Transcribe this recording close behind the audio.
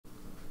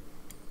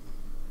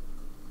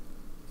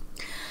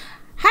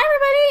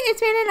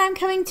I'm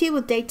coming to you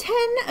with day 10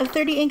 of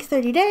 30 Ink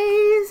 30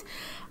 Days.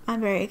 I'm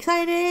very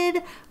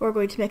excited. We're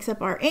going to mix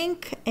up our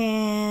ink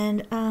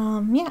and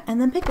yeah, and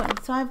then pick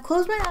one. So I've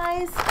closed my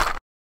eyes.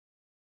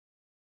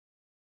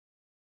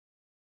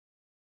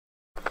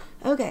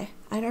 Okay,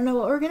 I don't know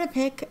what we're gonna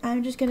pick.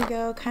 I'm just gonna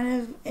go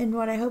kind of in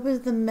what I hope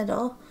is the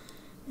middle,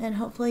 and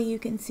hopefully you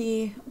can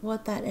see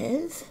what that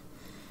is.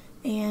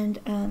 And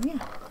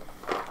yeah.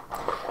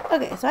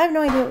 Okay, so I have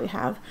no idea what we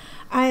have.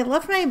 I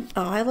left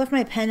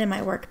my pen in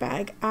my work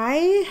bag.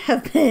 I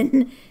have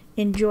been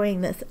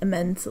enjoying this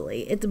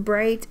immensely. It's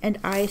bright and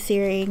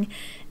eye-searing,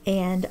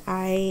 and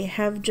I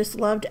have just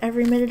loved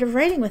every minute of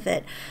writing with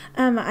it.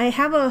 I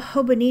have a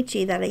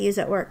Hobonichi that I use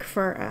at work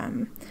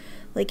for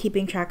like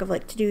keeping track of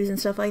like to-dos and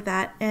stuff like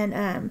that.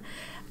 And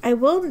I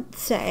will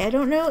say, I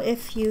don't know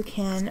if you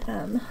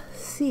can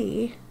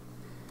see.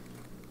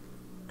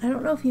 I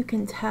don't know if you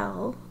can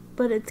tell,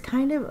 but it's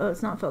kind of, oh,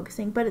 it's not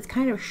focusing, but it's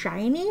kind of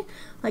shiny.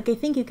 Like, I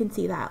think you can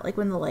see that. Like,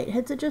 when the light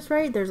hits it just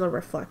right, there's a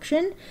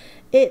reflection.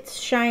 It's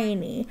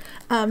shiny.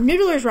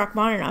 Noodler's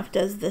Rachmaninoff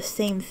does the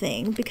same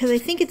thing, because I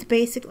think it's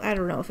basically, I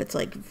don't know if it's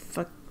like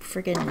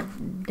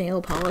freaking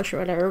nail polish or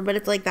whatever, but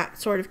it's like that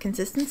sort of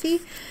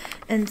consistency.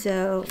 And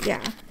so,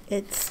 yeah,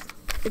 it's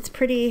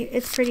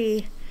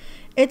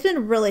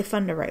been really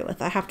fun to write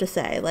with, I have to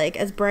say. Like,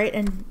 as bright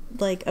and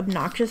like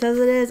obnoxious as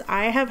it is,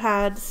 I have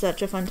had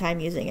such a fun time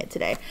using it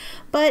today.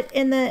 But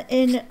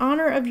in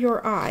honor of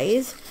your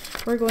eyes,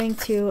 we're going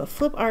to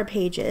flip our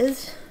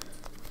pages,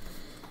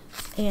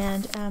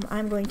 and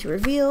I'm going to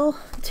reveal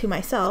to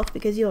myself,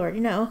 because you already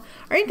know,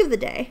 our ink of the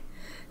day.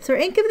 So our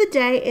ink of the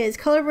day is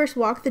Colorverse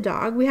Walk the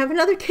Dog. We have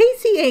another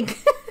Casey ink.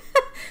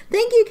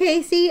 Thank you,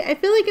 Casey. I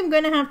feel like I'm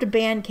going to have to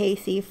ban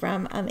Casey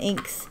from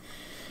inks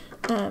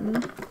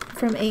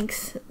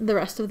the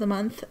rest of the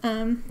month.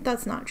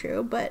 That's not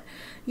true, but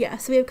yeah.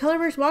 So we have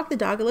Colorverse Walk the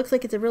Dog. It looks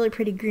like it's a really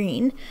pretty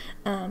green.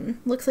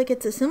 Looks like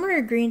it's a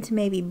similar green to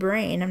maybe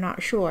Brain, I'm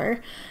not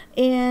sure.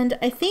 And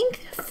I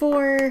think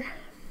for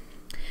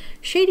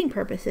shading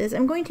purposes,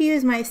 I'm going to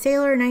use my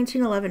Sailor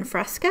 1911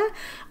 Fresca.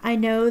 I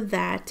know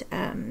that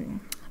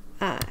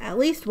at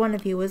least one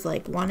of you was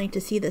like wanting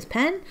to see this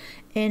pen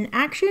in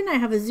action. I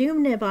have a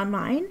zoom nib on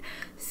mine.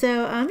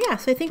 So yeah,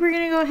 so I think we're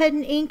gonna go ahead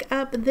and ink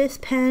up this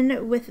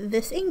pen with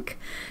this ink,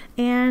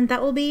 and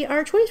that will be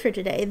our choice for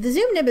today. The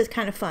zoom nib is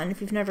kind of fun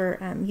if you've never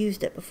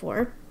used it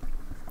before.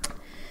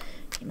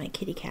 Get my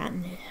kitty cat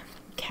and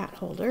cat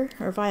holder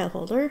or vial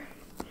holder.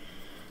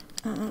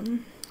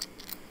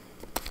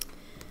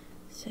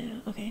 So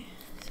okay,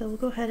 so we'll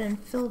go ahead and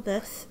fill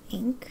this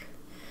ink.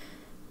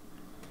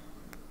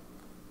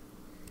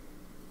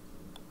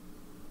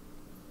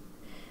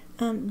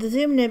 The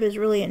zoom nib is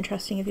really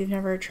interesting if you've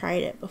never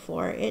tried it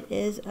before. It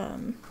is,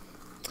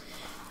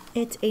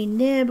 it's a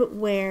nib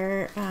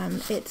where,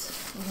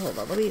 it's, hold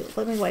on,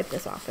 let me wipe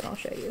this off and I'll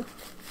show you.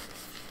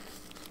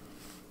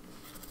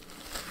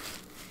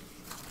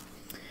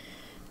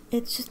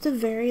 It's just a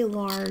very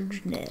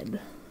large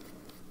nib.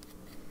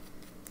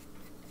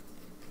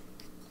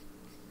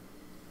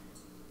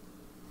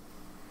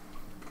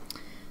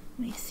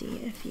 Let me see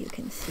if you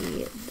can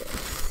see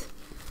this.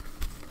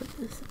 Put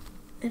this.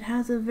 It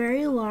has a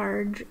very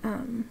large,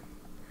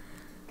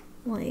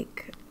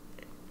 like,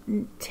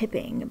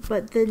 tipping,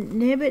 but the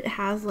nib it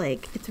has,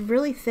 like, it's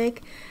really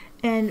thick,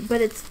 but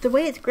it's, the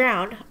way it's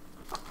ground.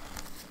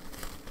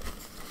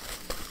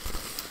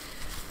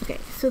 Okay,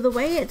 so the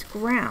way it's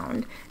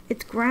ground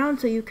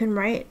so you can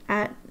write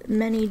at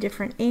many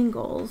different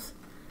angles,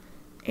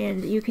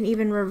 and you can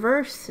even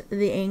reverse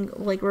the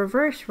angle, like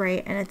reverse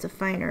write, and it's a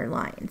finer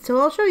line. So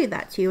I'll show you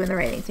that to you in the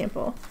writing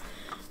sample.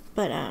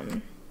 But,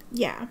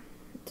 yeah.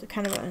 It's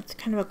kind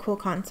of a cool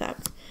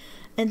concept.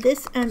 And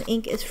this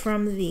ink is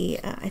from the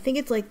I think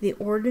it's like the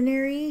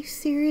Ordinary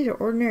series or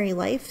Ordinary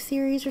Life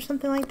series or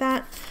something like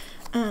that.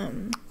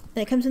 And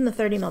it comes in the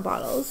 30 ml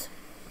bottles.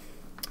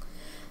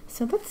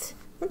 So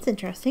that's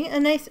interesting. A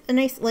nice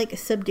like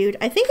subdued.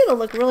 I think it'll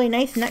look really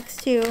nice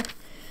next to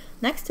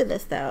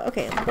this though.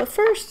 Okay, but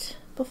first,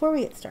 before we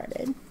get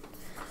started,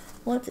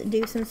 let's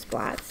do some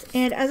splats.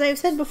 And as I've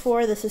said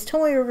before, this is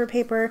Tomoe River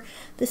Paper.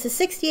 This is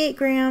 68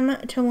 gram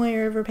Tomoe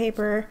River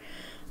Paper.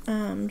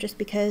 Just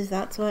because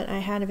that's what I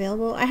had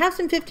available. I have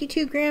some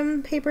 52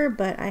 gram paper,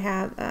 but I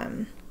have,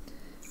 I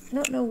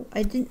don't know,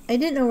 I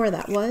didn't know where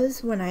that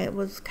was when I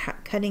was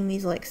cutting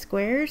these like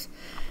squares.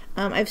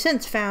 I've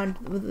since found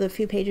the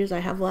few pages I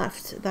have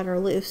left that are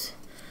loose,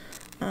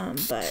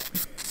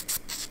 but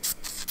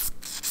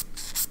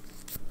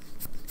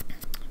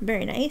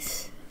very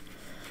nice,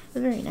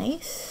 very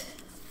nice.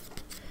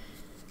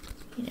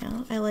 You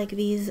know, I like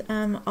these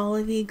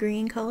olivey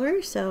green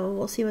colors, so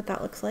we'll see what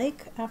that looks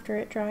like after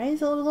it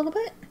dries a little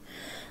bit.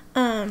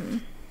 I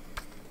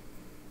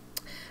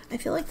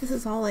feel like this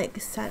is all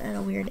like set at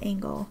a weird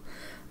angle.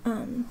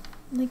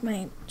 Like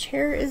my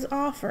chair is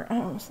off, or I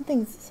don't know,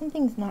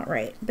 something's not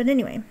right. But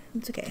anyway,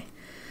 it's okay.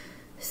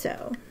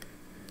 So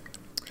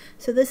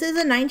this is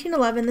a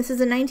 1911. This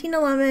is a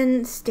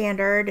 1911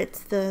 standard.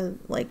 It's the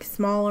like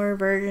smaller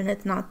version.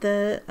 It's not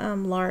the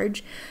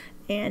large.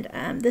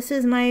 And this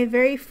is my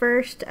very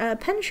first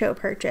pen show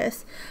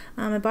purchase.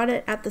 I bought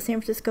it at the San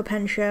Francisco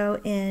Pen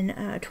Show in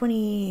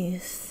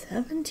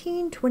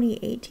 2017,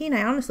 2018.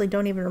 I honestly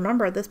don't even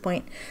remember at this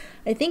point.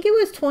 I think it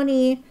was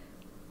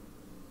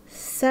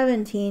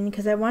 2017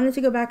 because I wanted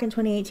to go back in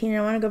 2018 and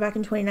I want to go back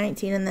in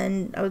 2019, and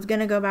then I was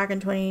gonna go back in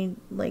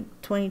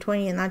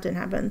 2020 and that didn't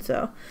happen.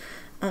 So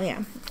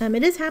yeah,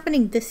 it is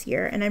happening this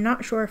year, and I'm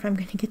not sure if I'm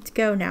gonna get to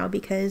go now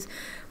because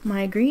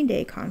my Green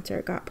Day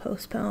concert got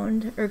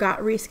postponed or got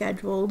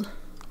rescheduled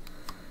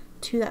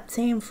to that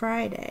same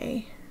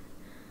Friday.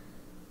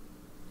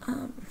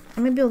 I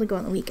might be able to go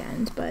on the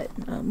weekend, but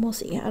we'll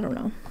see. I don't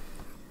know.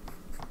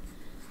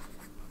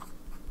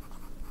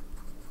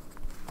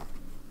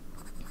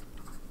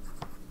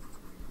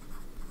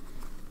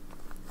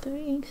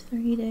 Thanks,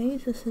 30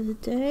 days. This is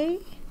day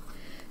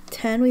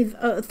 10.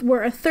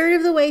 We're a third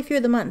of the way through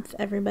the month,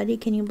 everybody.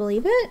 Can you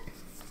believe it?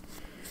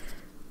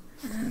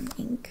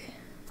 Ink.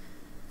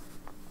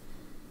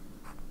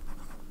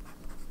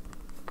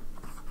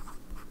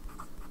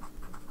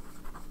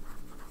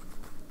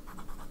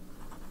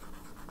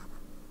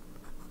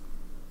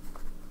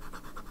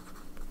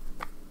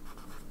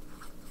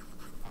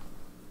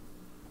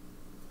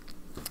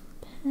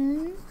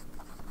 Pen.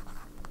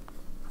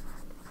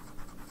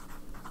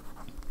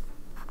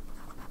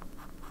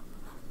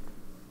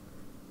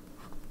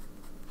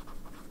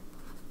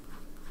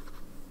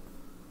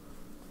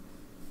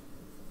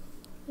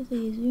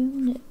 They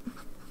zoomed it.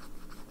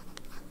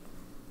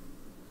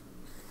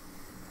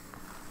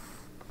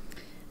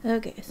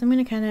 Okay, so I'm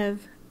going to kind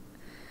of,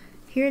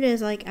 here it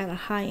is like at a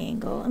high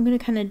angle. I'm going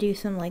to kind of do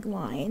some like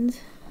lines.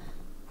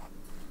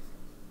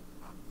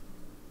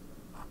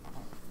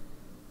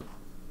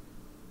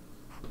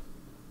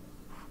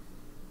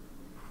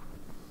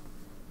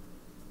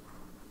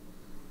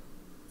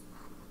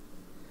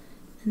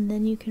 And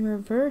then you can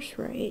reverse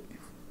right.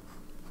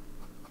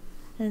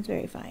 And it's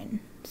very fine.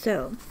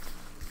 So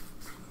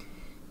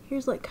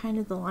here's like kind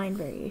of the line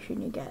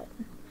variation you get.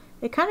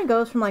 It kind of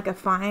goes from like a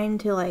fine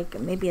to like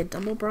maybe a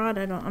double broad.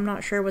 I'm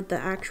not sure what the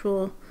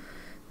actual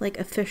like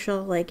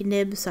official like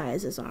nib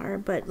sizes are,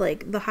 but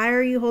like the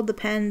higher you hold the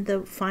pen, the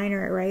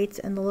finer it writes,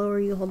 and the lower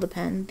you hold the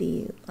pen,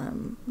 the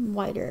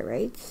wider it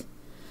writes.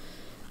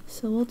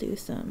 So we'll do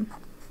some.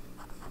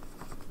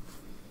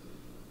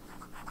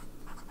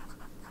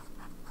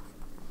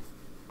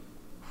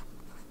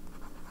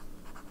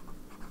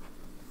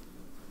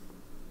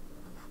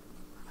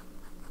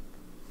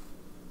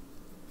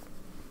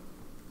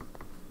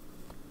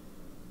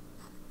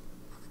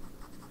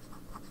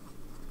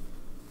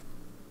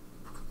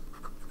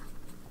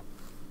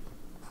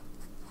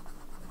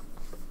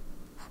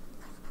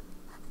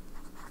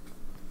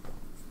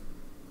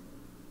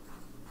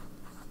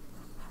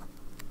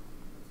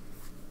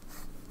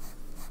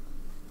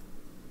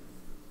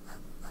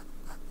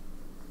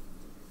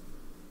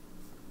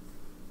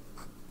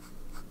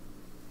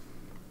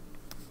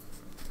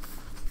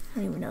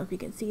 I don't even know if you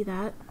can see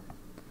that,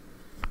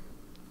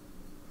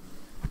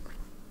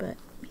 but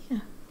yeah.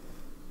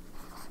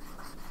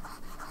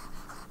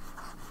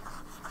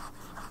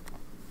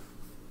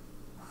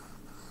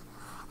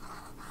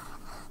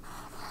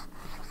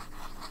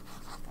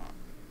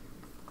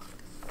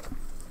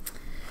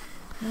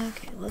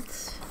 Okay,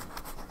 let's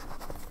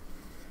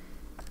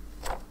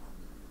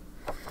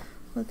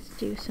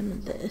do some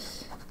of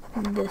this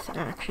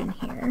action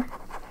here.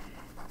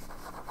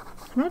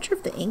 I'm not sure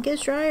if the ink is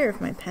dry or if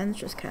my pen's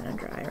just kind of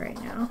dry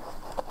right now.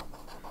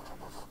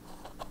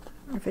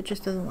 Or if it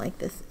just doesn't like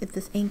this, if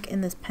this ink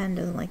in this pen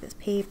doesn't like this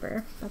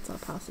paper. That's a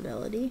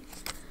possibility.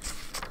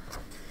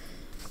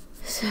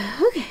 So,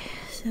 okay,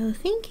 so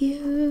thank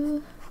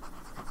you.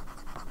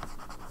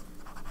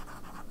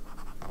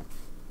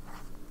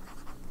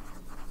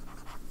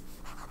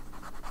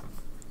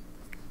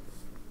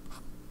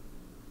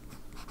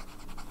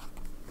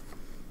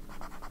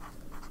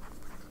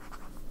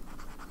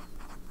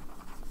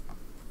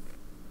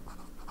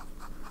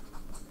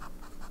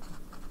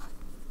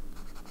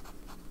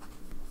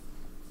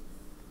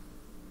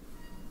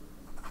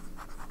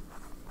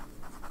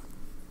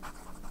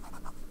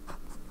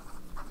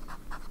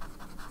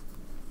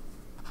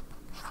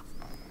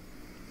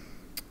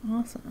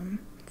 Awesome.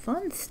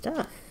 Fun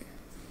stuff.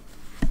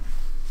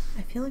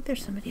 I feel like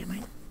there's somebody at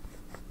my...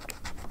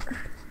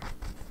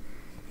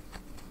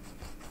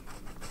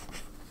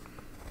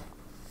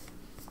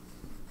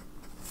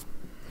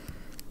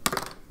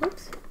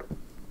 Oops.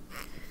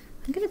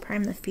 I'm going to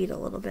prime the feet a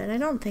little bit. I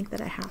don't think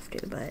that I have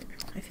to, but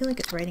I feel like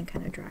it's writing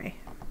kind of dry.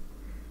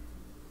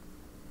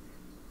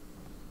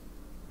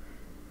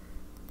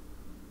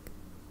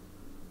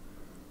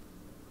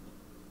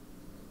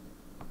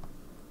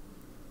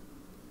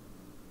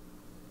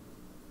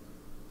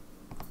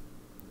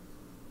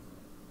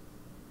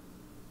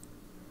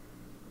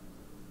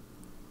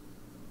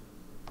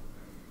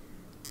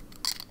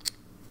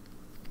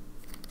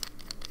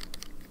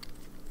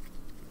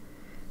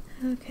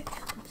 Okay,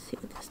 let's see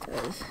what this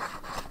does.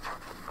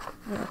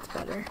 Oh, that's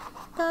better.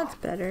 That's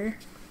better.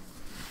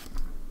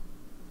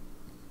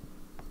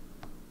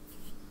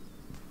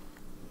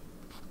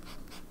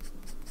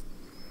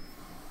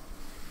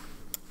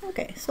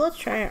 Okay, so let's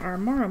try our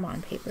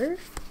Maruman paper.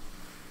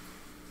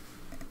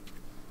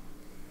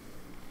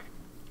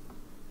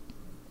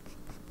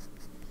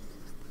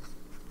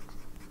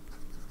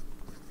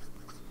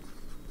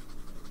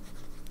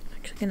 I'm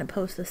actually going to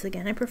post this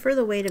again. I prefer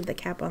the weight of the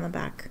cap on the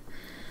back.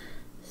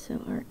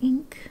 So our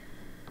ink.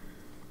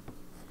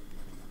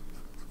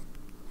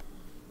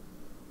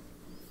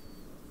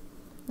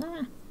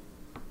 Ah.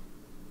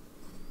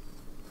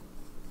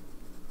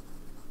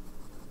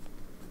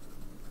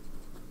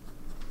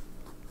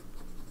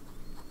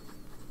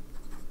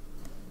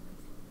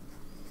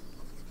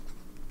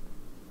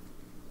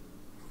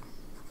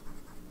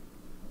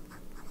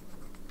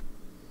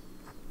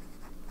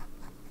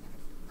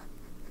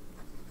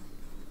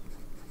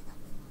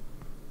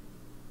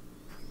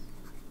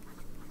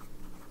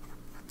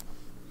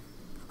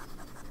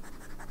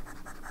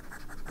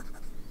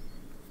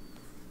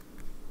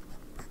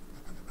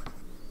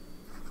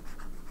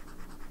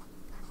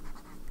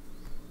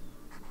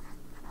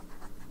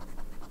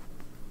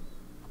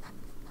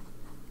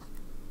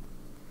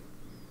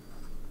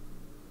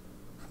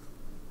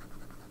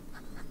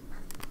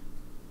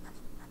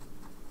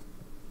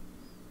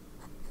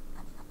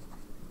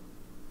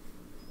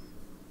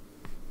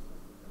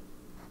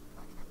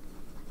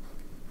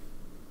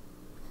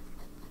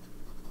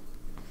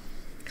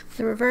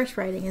 The reverse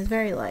writing is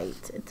very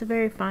light. It's a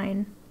very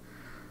fine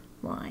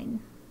line.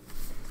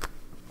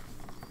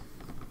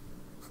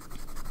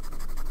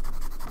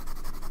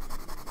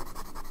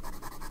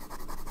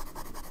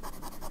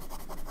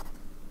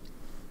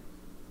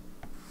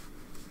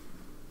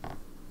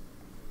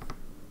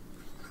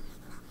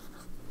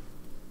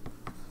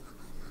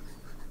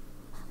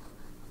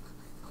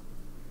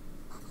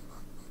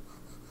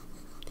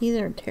 These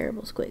are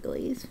terrible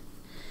squigglies.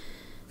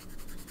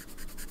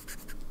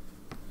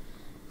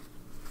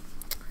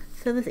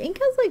 So this ink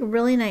has like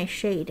really nice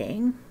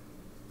shading.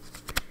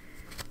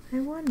 I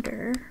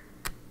wonder.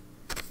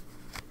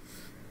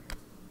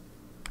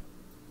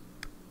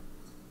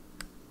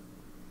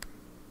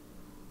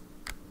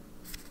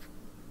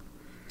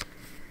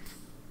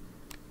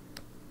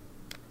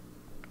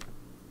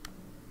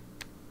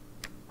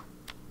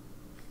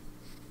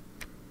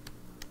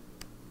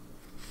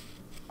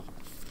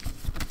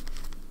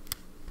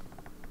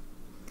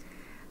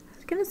 I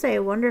was gonna say I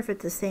wonder if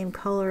it's the same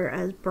color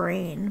as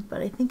Brain,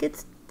 but I think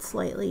it's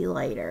slightly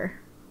lighter.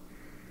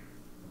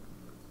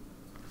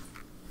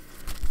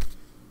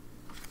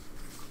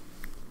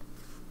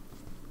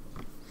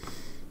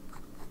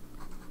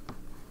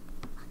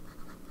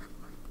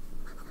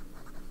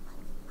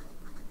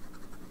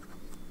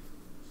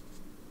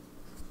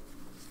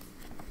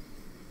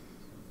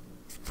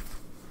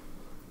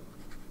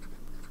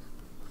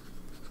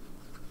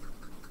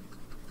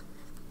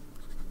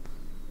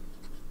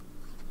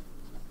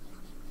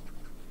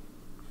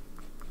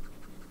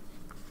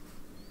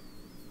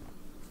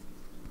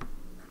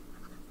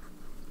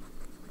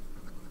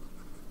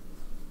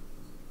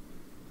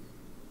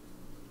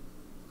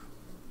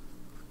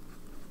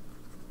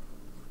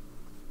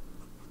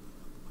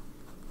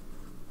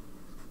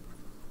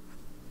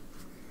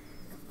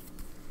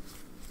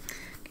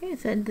 Okay, it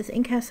said this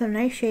ink has some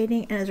nice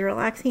shading and is a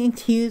relaxing ink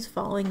to use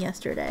following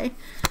yesterday.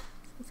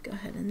 Let's go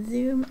ahead and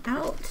zoom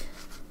out.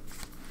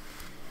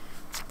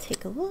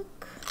 Take a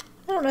look.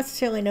 I don't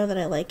necessarily know that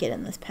I like it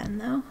in this pen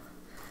though.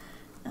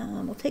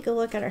 We'll take a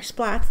look at our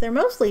splats. They're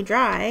mostly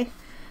dry.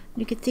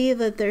 You can see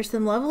that there's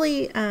some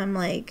lovely,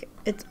 like,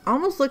 it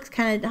almost looks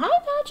kind of, hi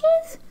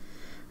Patches!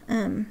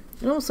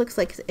 It almost looks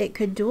like it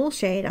could dual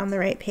shade on the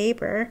right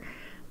paper.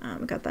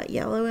 Got that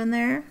yellow in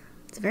there.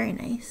 It's very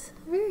nice.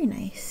 Very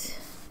nice.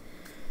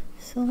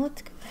 So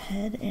let's go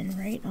ahead and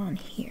write on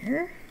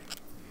here.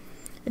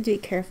 I have to be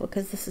careful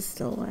because this is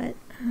still wet.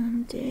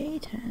 Day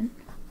 10.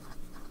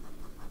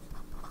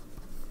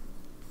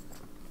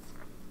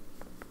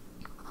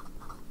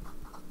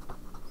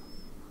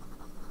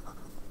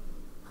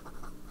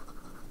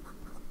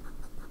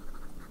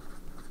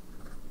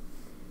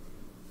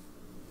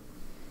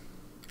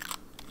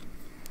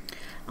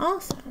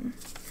 Awesome.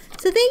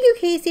 So thank you,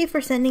 Casey, for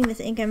sending this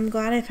ink. I'm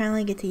glad I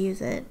finally get to use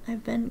it.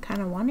 I've been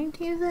kind of wanting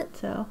to use it,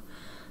 so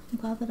I'm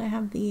glad that I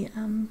have the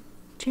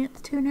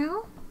chance to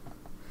now.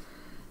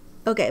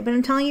 Okay, but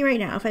I'm telling you right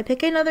now, if I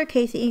pick another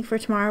Casey ink for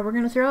tomorrow, we're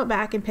going to throw it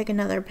back and pick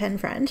another pen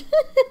friend.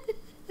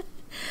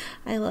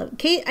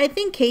 I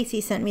think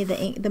Casey sent me the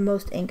ink, the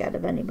most ink out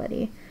of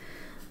anybody.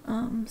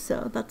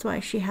 So that's why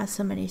she has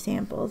so many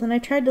samples. And I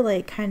tried to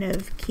like kind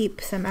of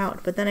keep some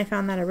out, but then I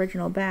found that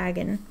original bag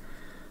and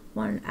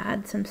wanted to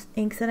add some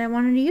inks that I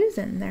wanted to use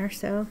in there.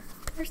 So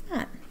there's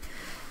that.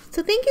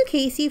 So thank you,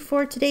 Casey,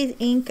 for today's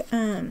ink.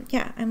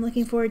 Yeah, I'm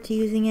looking forward to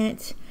using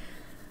it.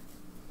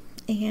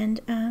 And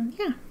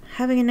yeah,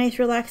 having a nice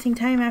relaxing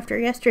time after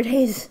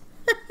yesterday's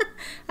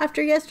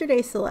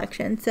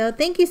selection. So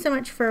thank you so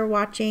much for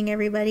watching,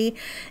 everybody,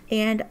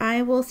 and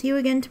I will see you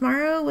again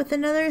tomorrow with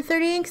another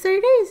 30 inks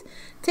 30 days.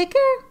 Take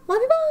care.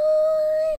 Love you. Bye.